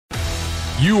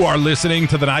You are listening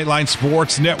to the Nightline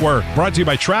Sports Network, brought to you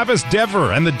by Travis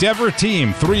Dever and the Dever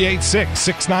team,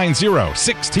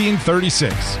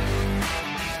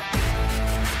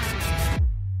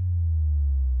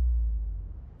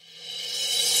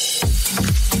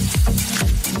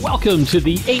 Welcome to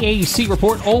the AAC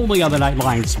Report, only on the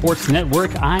Nightline Sports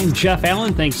Network. I'm Jeff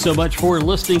Allen. Thanks so much for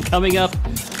listening. Coming up,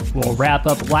 we'll wrap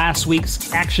up last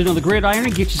week's action on the gridiron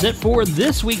and get you set for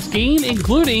this week's game,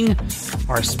 including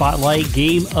our Spotlight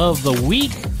Game of the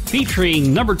Week,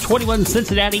 featuring number 21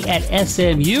 Cincinnati at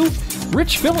SMU.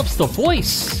 Rich Phillips, the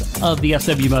voice of the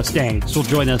SMU Mustangs, will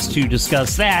join us to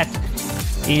discuss that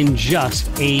in just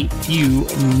a few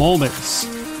moments.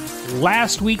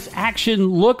 Last week's action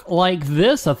looked like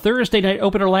this. A Thursday night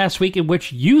opener last week in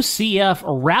which UCF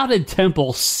routed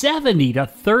Temple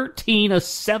 70-13, a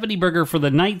 70-burger for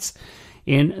the Knights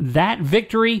in that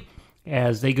victory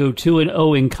as they go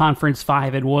 2-0 in conference,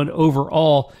 5-1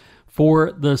 overall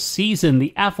for the season.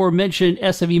 The aforementioned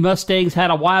SMU Mustangs had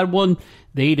a wild one.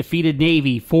 They defeated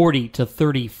Navy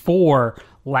 40-34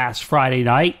 last Friday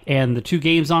night, and the two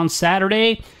games on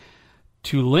Saturday,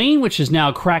 Tulane, which has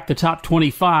now cracked the top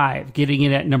 25, getting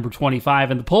in at number 25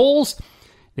 in the polls.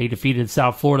 They defeated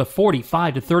South Florida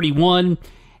 45-31,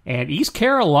 and East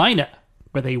Carolina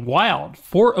with a wild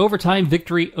 4-overtime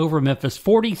victory over Memphis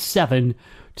 47-45.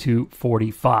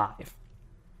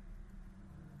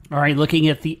 All right, looking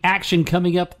at the action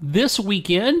coming up this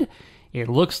weekend, it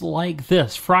looks like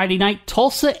this. Friday night,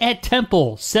 Tulsa at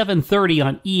Temple, 7:30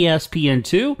 on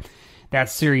ESPN2. That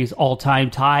series all-time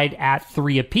tied at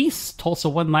 3 apiece. Tulsa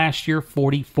won last year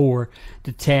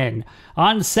 44-10.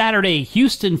 On Saturday,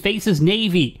 Houston faces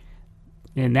Navy,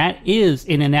 and that is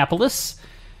in Annapolis.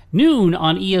 Noon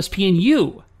on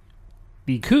ESPNU.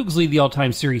 The Cougs lead the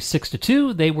all-time series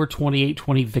 6-2. They were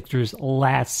 28-20 victors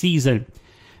last season.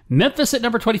 Memphis at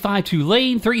number 25,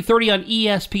 Tulane, 3:30 on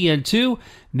ESPN2.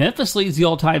 Memphis leads the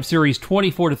all-time series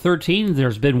 24-13.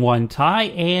 There's been one tie,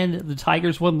 and the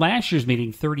Tigers won last year's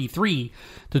meeting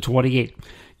 33-28.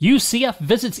 UCF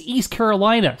visits East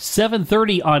Carolina,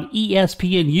 7:30 on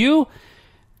ESPNU.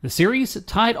 The series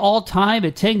tied all-time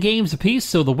at 10 games apiece,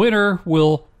 so the winner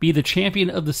will be the champion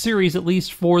of the series, at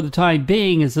least for the time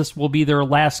being, as this will be their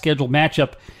last scheduled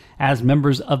matchup as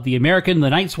members of the American. The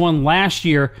Knights won last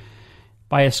year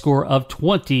by a score of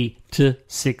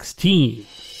 20-16.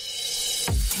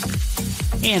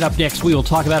 And up next, we will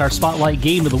talk about our Spotlight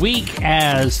Game of the Week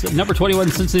as number 21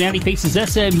 Cincinnati faces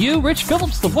SMU. Rich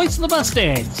Phillips, the voice of the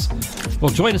Mustangs, will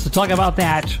join us to talk about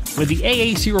that when the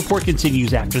AAC Report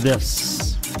continues after this.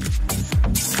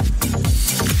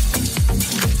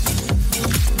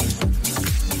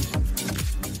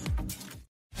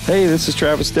 Hey, this is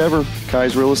Travis Dever,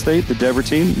 Kai's Real Estate, the Dever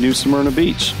team, New Smyrna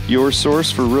Beach. Your source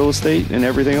for real estate and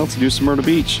everything else, New Smyrna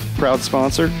Beach. Proud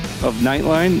sponsor of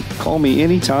Nightline. Call me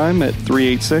anytime at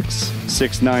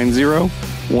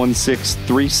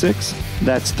 386-690-1636.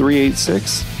 That's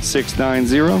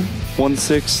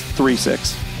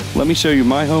 386-690-1636. Let me show you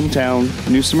my hometown,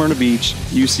 New Smyrna Beach,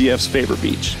 UCF's favorite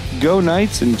beach. Go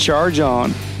Knights and charge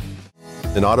on.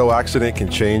 An auto accident can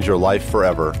change your life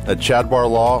forever. At Chad Barr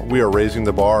Law, we are raising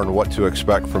the bar on what to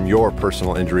expect from your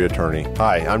personal injury attorney.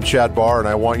 Hi, I'm Chad Barr, and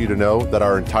I want you to know that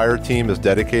our entire team is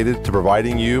dedicated to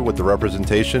providing you with the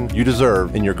representation you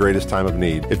deserve in your greatest time of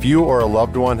need. If you or a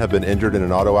loved one have been injured in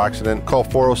an auto accident, call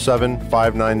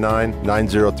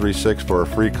 407-599-9036 for a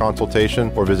free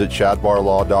consultation or visit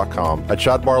chadbarlaw.com. At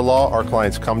Chad Barr Law, our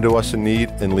clients come to us in need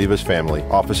and leave as family.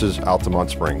 Offices,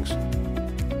 Altamont Springs.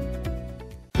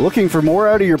 Looking for more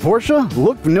out of your Porsche?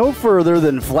 Look no further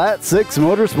than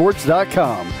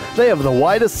Flat6Motorsports.com. They have the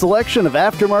widest selection of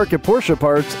aftermarket Porsche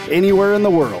parts anywhere in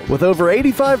the world. With over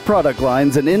 85 product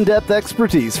lines and in-depth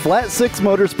expertise,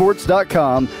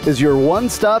 Flat6Motorsports.com is your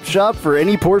one-stop shop for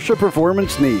any Porsche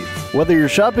performance needs. Whether you're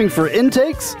shopping for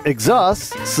intakes,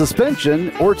 exhausts,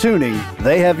 suspension, or tuning,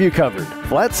 they have you covered.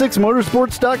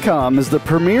 Flat6Motorsports.com is the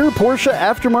premier Porsche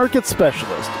aftermarket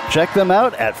specialist. Check them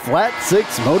out at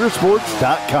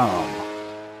Flat6Motorsports.com.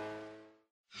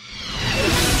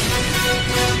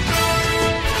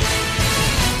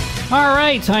 All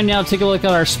right, time now to take a look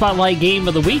at our Spotlight Game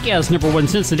of the Week as number 1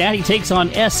 Cincinnati takes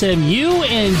on SMU.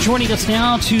 And joining us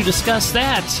now to discuss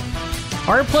that,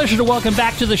 our pleasure to welcome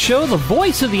back to the show the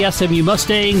voice of the SMU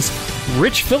Mustangs,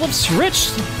 Rich Phillips.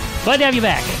 Rich, glad to have you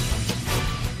back.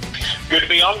 Good to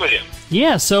be on with you.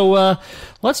 Yeah, so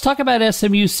let's talk about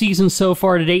SMU's season so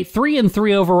far to date.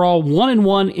 3-3 overall,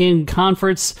 1-1 in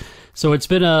conference. So it's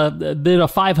been a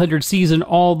 500 season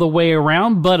all the way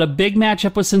around, but a big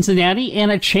matchup with Cincinnati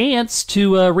and a chance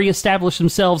to reestablish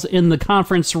themselves in the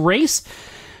conference race.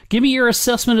 Give me your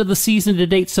assessment of the season to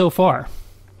date so far.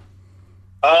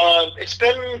 It's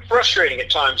been frustrating at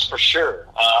times for sure.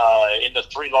 In the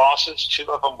 3 losses,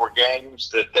 2 of them were games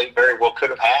that they very well could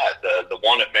have had. The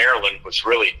one at Maryland was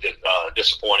really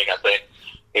disappointing, I think.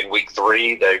 In week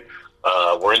 3, they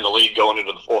were in the lead going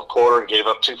into the fourth quarter and gave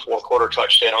up 2 fourth-quarter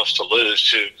touchdowns to lose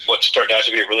to what turned out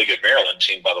to be a really good Maryland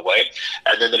team, by the way.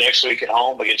 And then the next week at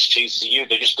home against TCU,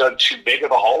 they just dug too big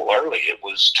of a hole early. It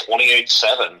was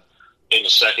 28-7 in the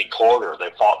second quarter. They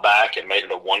fought back and made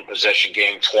it a one-possession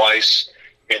game twice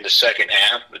in the second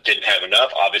half, but didn't have enough.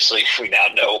 Obviously, we now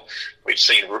know we've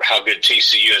seen how good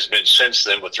TCU has been since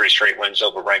then with 3 straight wins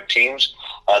over ranked teams.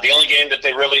 The only game that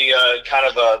they really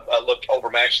looked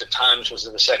overmatched at times was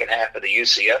in the second half of the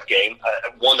UCF game,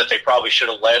 one that they probably should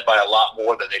have led by a lot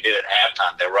more than they did at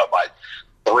halftime. They were up by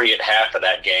 3 at half of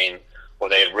that game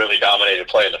when they had really dominated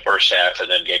play in the first half and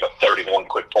then gave up 31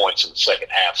 quick points in the second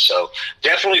half. So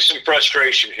definitely some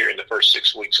frustration here in the first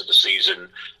 6 weeks of the season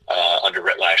under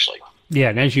Rhett Lashley. Yeah,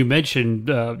 and as you mentioned,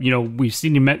 we've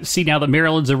seen now that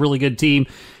Maryland's a really good team.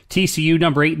 TCU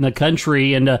number 8 in the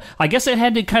country, and I guess it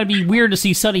had to kind of be weird to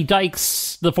see Sonny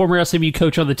Dykes, the former SMU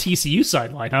coach, on the TCU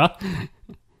sideline, huh?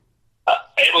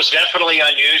 It was definitely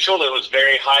unusual. It was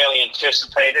very highly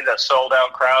anticipated. A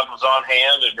sold-out crowd was on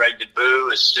hand and ready to boo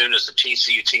as soon as the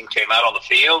TCU team came out on the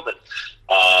field. And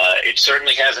it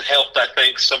certainly hasn't helped, I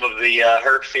think, some of the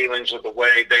hurt feelings with the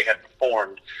way they had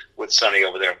performed with Sonny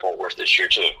over there in Fort Worth this year,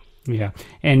 too. Yeah,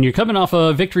 and you're coming off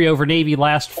a victory over Navy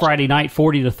last Friday night,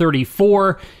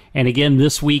 40-34, and again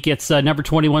this week it's number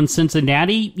 21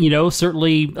 Cincinnati.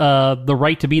 Certainly the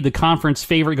right to be the conference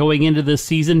favorite going into this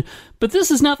season, but this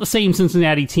is not the same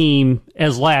Cincinnati team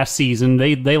as last season.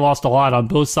 They lost a lot on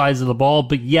both sides of the ball,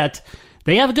 but yet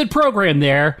they have a good program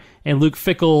there, and Luke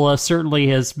Fickell certainly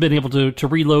has been able to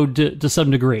reload to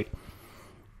some degree.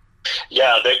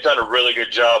 Yeah, they've done a really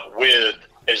good job with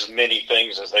as many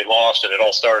things as they lost, and it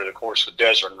all started, of course, with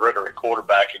Desmond Ritter at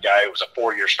quarterback, a guy who was a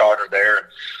 4-year starter there and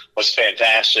was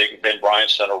fantastic. Ben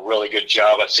Bryant's done a really good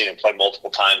job. I've seen him play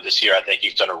multiple times this year. I think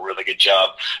he's done a really good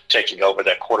job taking over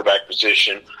that quarterback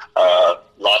position.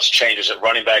 Lots of changes at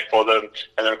running back for them,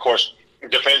 and then, of course,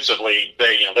 defensively,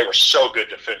 they were so good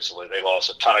defensively. They lost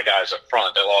a ton of guys up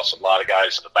front. They lost a lot of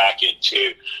guys in the back end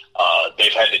too.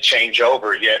 They've had to change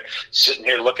over. Yet sitting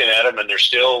here looking at them, and they're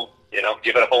still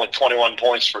giving up only 21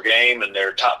 points per game, and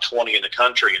they're top 20 in the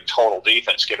country in total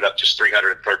defense, giving up just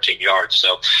 313 yards.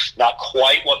 So not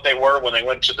quite what they were when they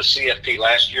went to the CFP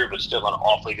last year, but still an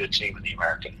awfully good team in the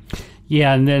American.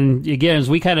 Yeah, and then, again, as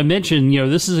we kind of mentioned,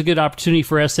 this is a good opportunity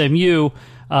for SMU.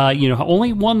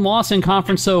 Only 1 loss in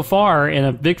conference so far, and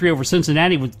a victory over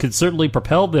Cincinnati could certainly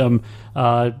propel them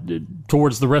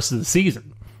towards the rest of the season.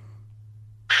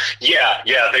 Yeah,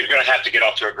 they're going to have to get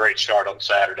off to a great start on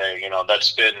Saturday.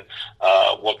 That's been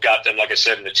what got them, like I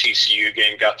said, in the TCU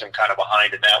game, got them kind of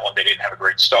behind in that one. They didn't have a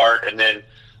great start. And then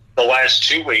the last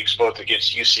 2 weeks, both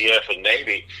against UCF and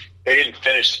Navy, they didn't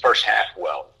finish the first half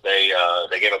well. They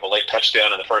gave up a late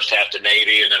touchdown in the first half to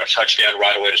Navy and then a touchdown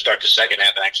right away to start the second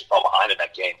half and actually fell behind in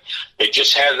that game. They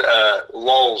just had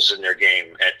lulls in their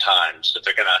game at times that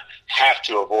they're going to have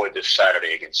to avoid this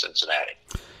Saturday against Cincinnati.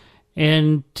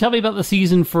 And tell me about the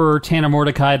season for Tanner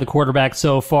Mordecai, the quarterback,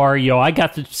 so far. I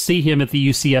got to see him at the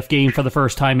UCF game for the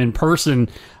first time in person.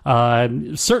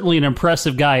 Certainly an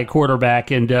impressive guy at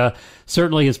quarterback, and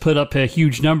certainly has put up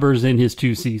huge numbers in his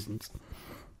 2 seasons.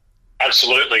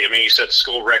 Absolutely. I mean, he set the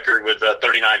school record with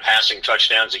 39 passing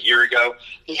touchdowns a year ago.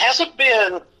 He hasn't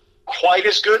been quite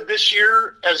as good this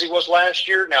year as he was last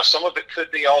year. Now, some of it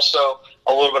could be also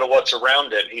a little bit of what's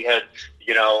around it. He had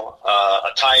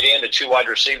a tight end and 2 wide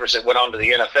receivers that went on to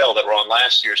the NFL that were on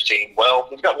last year's team. Well,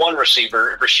 we've got one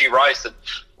receiver, Rashee Rice, that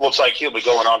looks like he'll be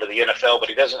going on to the NFL, but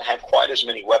he doesn't have quite as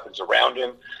many weapons around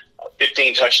him.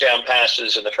 15 touchdown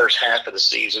passes in the first half of the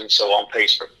season, so on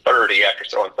pace for 30 after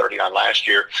throwing 39 last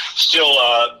year. Still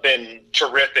been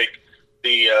terrific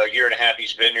the year and a half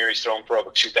he's been here. He's thrown for over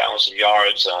 2,000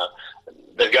 yards.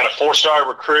 They've got a 4-star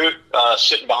recruit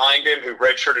sitting behind him who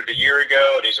redshirted a year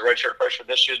ago, and he's a redshirt freshman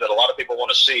this year that a lot of people want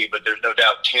to see, but there's no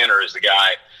doubt Tanner is the guy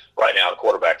right now, the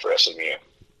quarterback for SMU.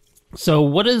 So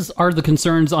what are the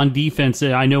concerns on defense?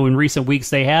 I know in recent weeks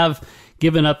they have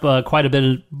given up quite a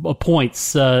bit of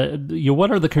points.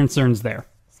 What are the concerns there?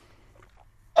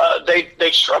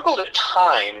 They struggled at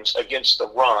times against the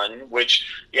run, which,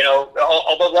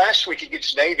 although last week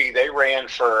against Navy, they ran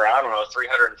for,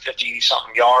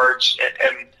 350-something yards,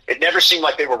 and it never seemed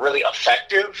like they were really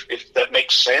effective, if that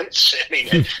makes sense. I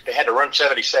mean, they had to run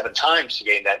 77 times to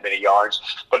gain that many yards,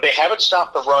 but they haven't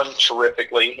stopped the run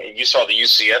terrifically. And you saw the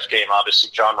UCF game, obviously,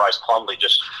 John Rice Plumlee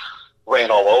just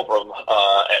ran all over them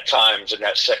at times in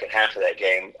that second half of that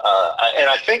game. And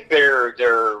I think they're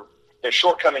their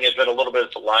shortcoming has been a little bit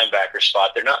at the linebacker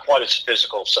spot. They're not quite as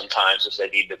physical sometimes as they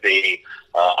need to be.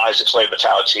 Isaac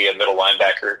Slade-Batalti, a middle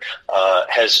linebacker,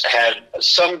 has had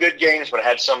some good games, but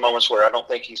had some moments where I don't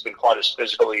think he's been quite as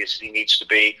physically as he needs to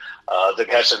be. They've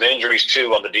had some injuries,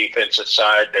 too, on the defensive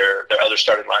side. Their other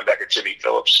starting linebacker, Rich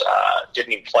Phillips,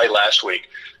 didn't even play last week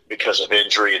because of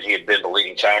injury, and he had been the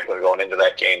leading tackler going into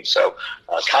that game. So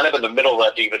kind of in the middle of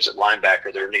that defensive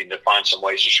linebacker, they're needing to find some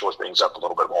ways to shore things up a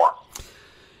little bit more.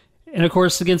 And, of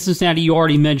course, against Cincinnati, you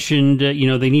already mentioned, they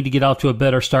need to get off to a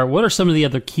better start. What are some of the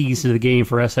other keys to the game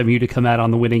for SMU to come out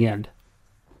on the winning end?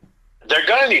 They're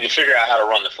going to need to figure out how to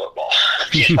run the football.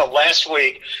 Last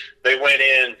week they went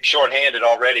in shorthanded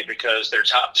already because their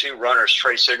top two runners,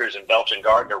 Trey Siggers and Belton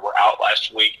Gardner, were out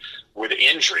last week with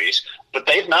injuries. But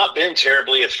they've not been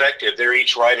terribly effective. They're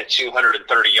each right at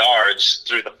 230 yards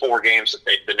through the 4 games that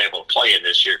they've been able to play in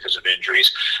this year because of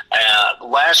injuries.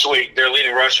 Last week, their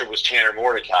leading rusher was Tanner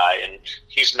Mordecai, and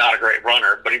he's not a great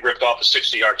runner, but he ripped off a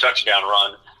 60-yard touchdown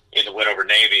run in the win over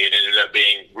Navy and ended up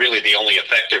being really the only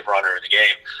effective runner in the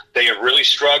game. They have really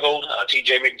struggled.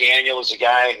 T.J. McDaniel is a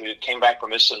guy who came back from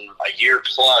missing a year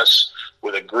plus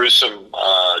with a gruesome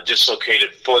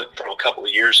dislocated foot from a couple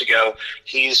of years ago.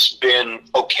 He's been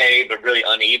okay, but really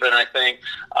uneven, I think.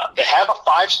 They have a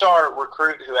 5-star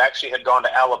recruit who actually had gone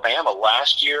to Alabama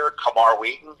last year, Kamar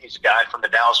Wheaton. He's a guy from the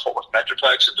Dallas-Fort Worth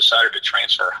Metroplex and decided to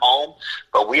transfer home,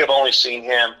 but we have only seen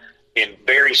him in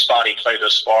very spotty play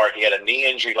thus far. He had a knee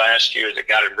injury last year that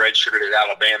got him redshirted at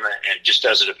Alabama, and it just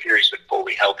doesn't appear he's been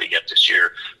fully healthy yet this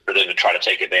year for them to try to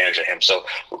take advantage of him. So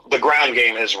the ground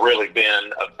game has really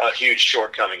been a huge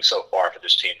shortcoming so far for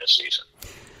this team this season.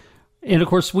 And, of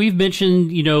course, we've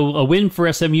mentioned, a win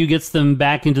for SMU gets them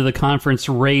back into the conference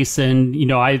race. And,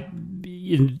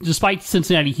 despite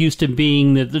Cincinnati, Houston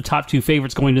being the top 2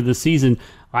 favorites going into the season,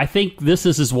 I think this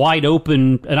is as wide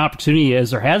open an opportunity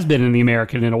as there has been in the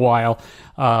American in a while.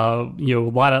 A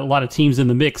lot of teams in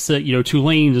the mix.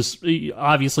 Tulane is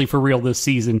obviously for real this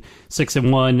season,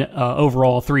 6-1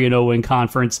 overall, 3-0 in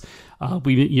conference.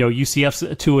 UCF's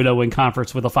 2-0 in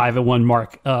conference with a 5-1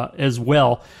 mark as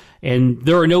well. And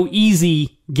there are no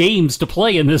easy games to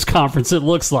play in this conference, it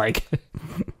looks like.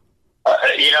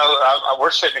 We're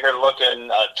sitting here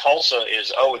looking. Tulsa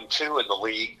is 0-2 in the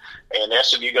league, and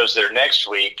SMU goes there next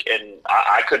week. And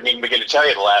I couldn't even begin to tell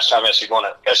you the last time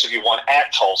SMU won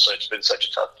at Tulsa. It's been such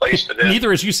a tough place. But then,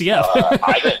 neither is UCF.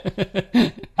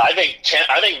 I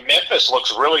think Memphis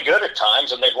looks really good at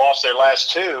times, and they've lost their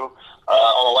last 2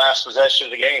 on the last possession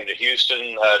of the game to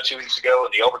Houston 2 weeks ago,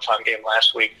 and the overtime game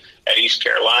last week at East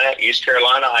Carolina. East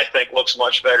Carolina, I think, looks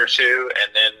much better too.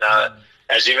 And then,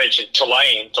 as you mentioned,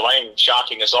 Tulane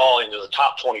shocking us all into the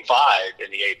top 25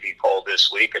 in the AP poll this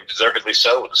week, and deservedly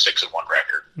so with a 6-1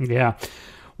 record. Yeah.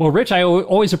 Well, Rich, I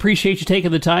always appreciate you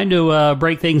taking the time to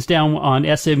break things down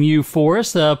on SMU for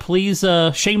us. Please,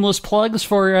 shameless plugs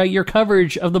for your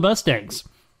coverage of the Mustangs.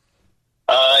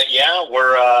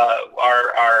 We're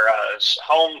our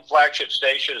home flagship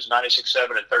station is 96.7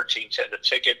 and 1310 The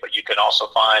Ticket, but you can also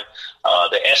find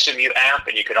the SMU app,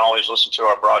 and you can always listen to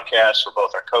our broadcasts for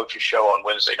both our coaches show on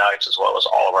Wednesday nights as well as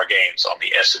all of our games on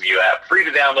the SMU app. Free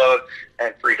to download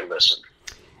and free to listen.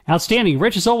 Outstanding.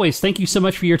 Rich, as always, thank you so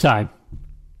much for your time.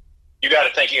 You got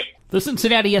it. Thank you. The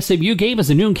Cincinnati SMU game is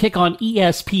a noon kick on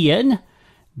ESPN.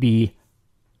 The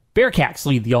Bearcats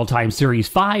lead the all-time series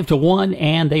 5-1,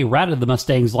 and they routed the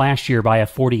Mustangs last year by a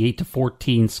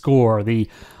 48-14 score. The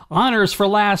honors for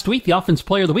last week, the Offensive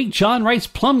Player of the Week, John Rice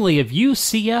Plumlee of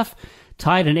UCF,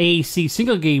 tied an AAC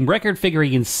single-game record,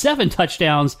 figuring in 7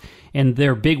 touchdowns in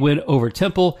their big win over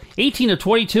Temple.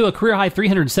 18-22, a career-high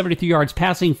 373 yards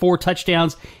passing, 4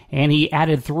 touchdowns, and he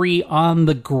added 3 on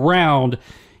the ground.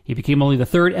 He became only the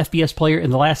 3rd FBS player in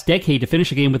the last decade to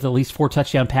finish a game with at least 4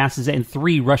 touchdown passes and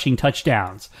 3 rushing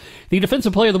touchdowns. The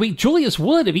Defensive Player of the Week, Julius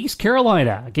Wood of East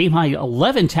Carolina, a game-high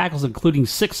 11 tackles, including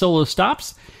 6 solo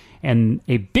stops, and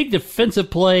a big defensive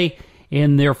play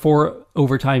in their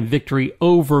 4-overtime victory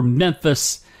over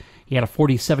Memphis. He had a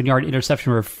 47-yard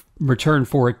interception return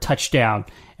for a touchdown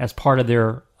as part of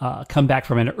their comeback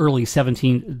from an early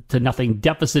 17-0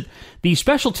 deficit. The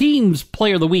Special Teams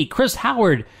Player of the Week, Chris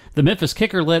Howard, the Memphis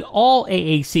kicker, led all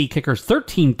AAC kickers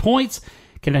 13 points,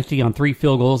 connecting on 3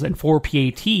 field goals and 4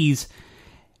 PATs.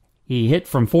 He hit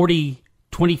from 40,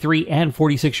 23, and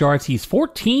 46 yards. He's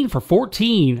 14 for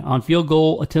 14 on field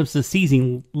goal attempts this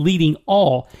season, leading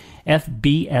all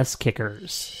FBS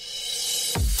kickers.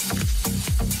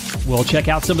 We'll check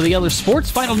out some of the other sports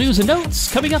final news and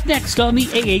notes coming up next on the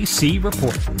AAC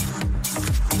Report.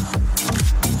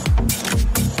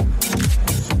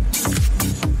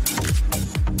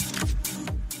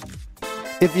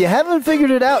 If you haven't figured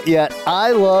it out yet,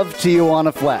 I love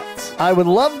Tijuana Flats. I would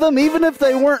love them even if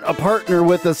they weren't a partner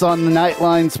with us on the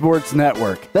Nightline Sports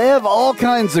Network. They have all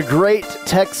kinds of great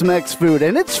Tex-Mex food,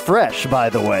 and it's fresh,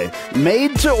 by the way.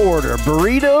 Made to order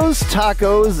burritos,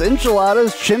 tacos,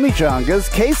 enchiladas, chimichangas,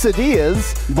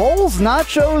 quesadillas, bowls,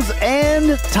 nachos,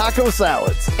 and taco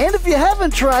salads. And if you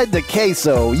haven't tried the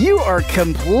queso, you are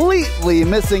completely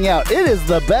missing out. It is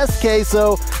the best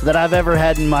queso that I've ever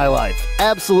had in my life.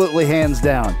 Absolutely hands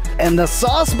down. And the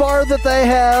sauce bar that they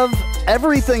have,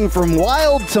 everything from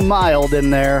wild to mild in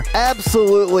there.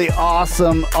 Absolutely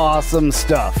awesome, awesome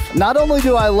stuff. Not only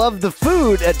do I love the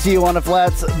food at Tijuana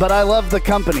Flats, but I love the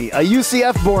company, a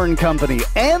UCF-born company.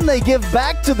 And they give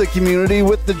back to the community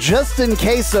with the Justin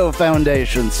Queso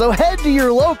Foundation. So head to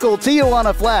your local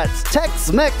Tijuana Flats.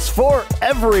 Tex-Mex for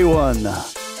everyone.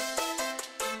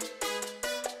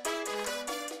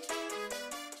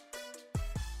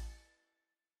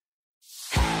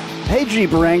 Hey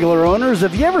Jeep Wrangler owners,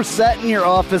 have you ever sat in your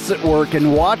office at work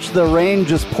and watched the rain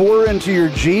just pour into your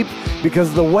Jeep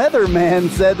because the weatherman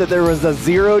said that there was a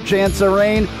 0 chance of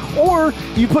rain? Or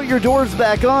you put your doors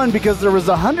back on because there was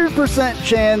a 100%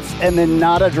 chance and then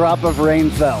not a drop of rain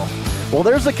fell? Well,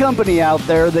 there's a company out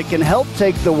there that can help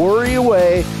take the worry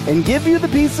away and give you the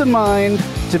peace of mind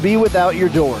to be without your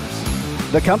doors.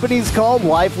 The company's called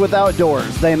Life Without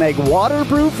Doors. They make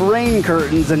waterproof rain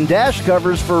curtains and dash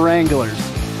covers for Wranglers.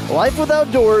 Life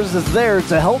Without Doors is there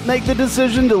to help make the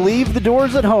decision to leave the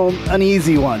doors at home an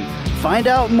easy one. Find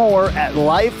out more at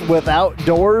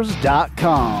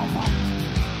lifewithoutdoors.com.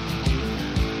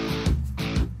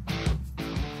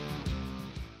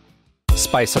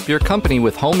 Spice up your company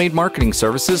with homemade marketing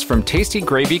services from Tasty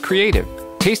Gravy Creative.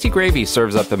 Tasty Gravy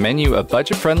serves up a menu of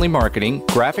budget-friendly marketing,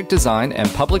 graphic design, and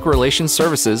public relations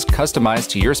services customized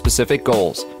to your specific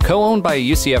goals. Co-owned by a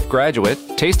UCF graduate,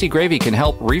 Tasty Gravy can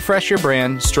help refresh your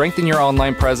brand, strengthen your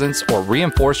online presence, or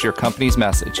reinforce your company's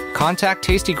message. Contact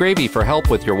Tasty Gravy for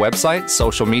help with your website,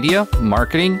 social media,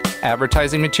 marketing,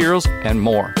 advertising materials, and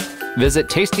more. Visit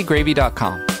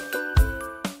tastygravy.com.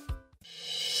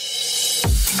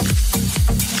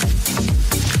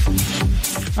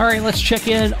 All right, let's check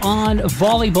in on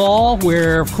volleyball,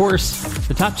 where, of course,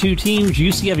 the top two teams,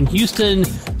 UCF and Houston,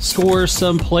 score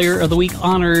some Player of the Week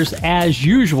honors as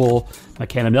usual.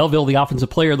 McKenna Melville, the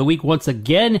Offensive Player of the Week, once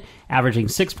again, averaging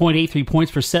 6.83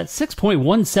 points per set,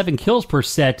 6.17 kills per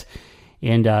set,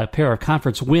 and a pair of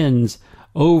conference wins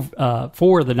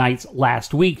for the Knights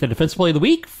last week. The Defensive Player of the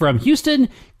Week from Houston,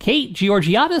 Kate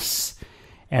Georgiadis,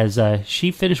 as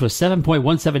she finished with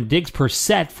 7.17 digs per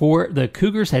set for the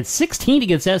Cougars, had 16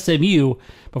 against SMU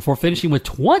before finishing with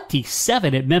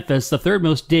 27 at Memphis, the third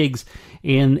most digs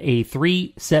in a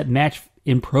 3-set match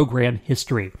in program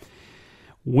history.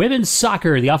 Women's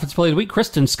soccer, the Offensive Player of the Week,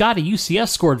 Kristen Scott of UCF,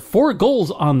 scored 4 goals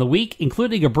on the week,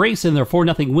 including a brace in their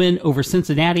 4-0 win over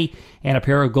Cincinnati and a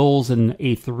pair of goals in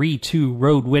a 3-2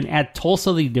 road win at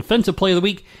Tulsa. The Defensive Player of the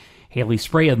Week, Haley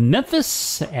Spray of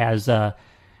Memphis, as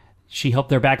she helped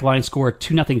their backline score a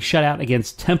 2-0 shutout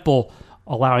against Temple,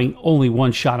 allowing only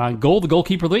 1 shot on goal. The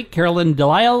goalkeeper of the week, Carolyn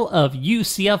Delisle of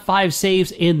UCF, 5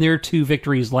 saves in their 2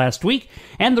 victories last week.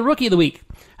 And the rookie of the week,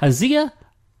 Hazia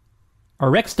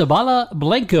Arextabala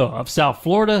Blanco of South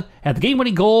Florida, had the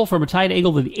game-winning goal from a tight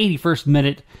angle in the 81st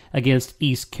minute against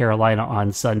East Carolina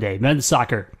on Sunday. Men's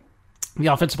soccer, the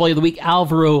Offensive Player of the Week,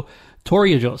 Alvaro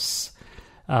Torrijos.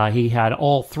 He had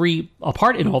a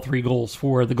part in all 3 goals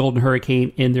for the Golden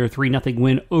Hurricane in their 3-0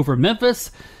 win over Memphis.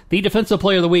 The Defensive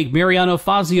Player of the Week, Mariano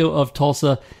Fazio of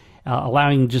Tulsa,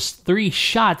 allowing just 3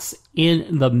 shots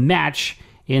in the match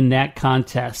in that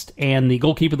contest. And the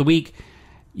Goalkeeper of the Week,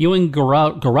 Ewan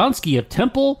Goronsky of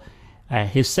Temple,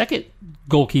 his second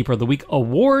Goalkeeper of the Week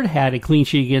award, had a clean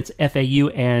sheet against FAU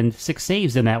and 6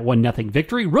 saves in that 1-0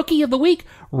 victory. Rookie of the Week,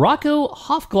 Rocco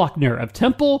Hofglockner of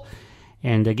Temple.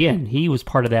 And again, he was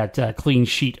part of that clean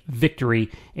sheet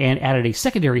victory and added a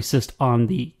secondary assist on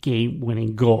the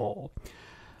game-winning goal.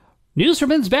 News for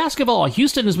men's basketball.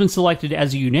 Houston has been selected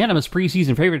as a unanimous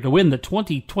preseason favorite to win the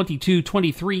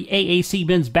 2022-23 AAC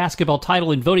men's basketball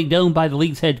title in voting done by the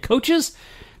league's head coaches.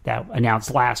 That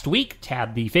announced last week,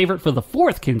 tabbed the favorite for the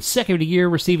 4th consecutive year,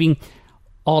 receiving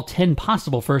all 10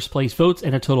 possible first-place votes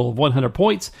and a total of 100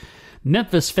 points.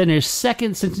 Memphis finished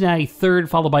 2nd, Cincinnati 3rd,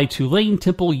 followed by Tulane,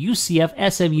 Temple,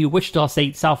 UCF, SMU, Wichita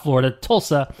State, South Florida,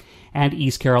 Tulsa, and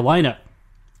East Carolina.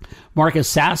 Marcus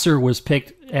Sasser was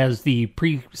picked as the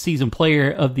preseason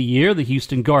player of the year, the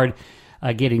Houston guard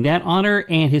getting that honor,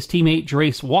 and his teammate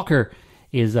Jerace Walker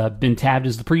is been tabbed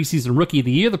as the preseason rookie of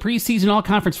the year. The preseason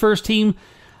all-conference first team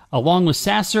Along with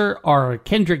Sasser are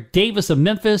Kendrick Davis of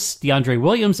Memphis, DeAndre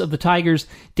Williams of the Tigers,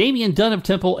 Damian Dunn of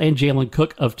Temple, and Jalen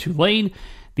Cook of Tulane.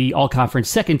 The all-conference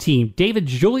second team, David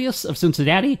Julius of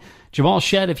Cincinnati, Jamal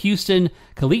Shedd of Houston,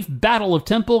 Khalif Battle of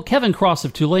Temple, Kevin Cross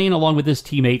of Tulane, along with his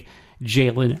teammate,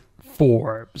 Jalen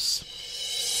Forbes.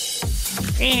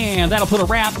 And that'll put a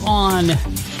wrap on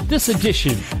this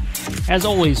edition. As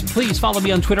always, please follow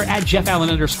me on Twitter at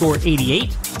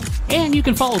JeffAllen_88. And you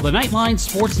can follow the Nightline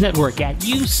Sports Network at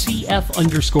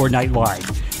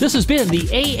UCF_Nightline. This has been the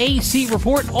AAC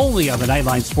Report, only on the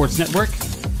Nightline Sports Network.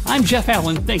 I'm Jeff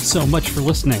Allen. Thanks so much for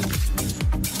listening.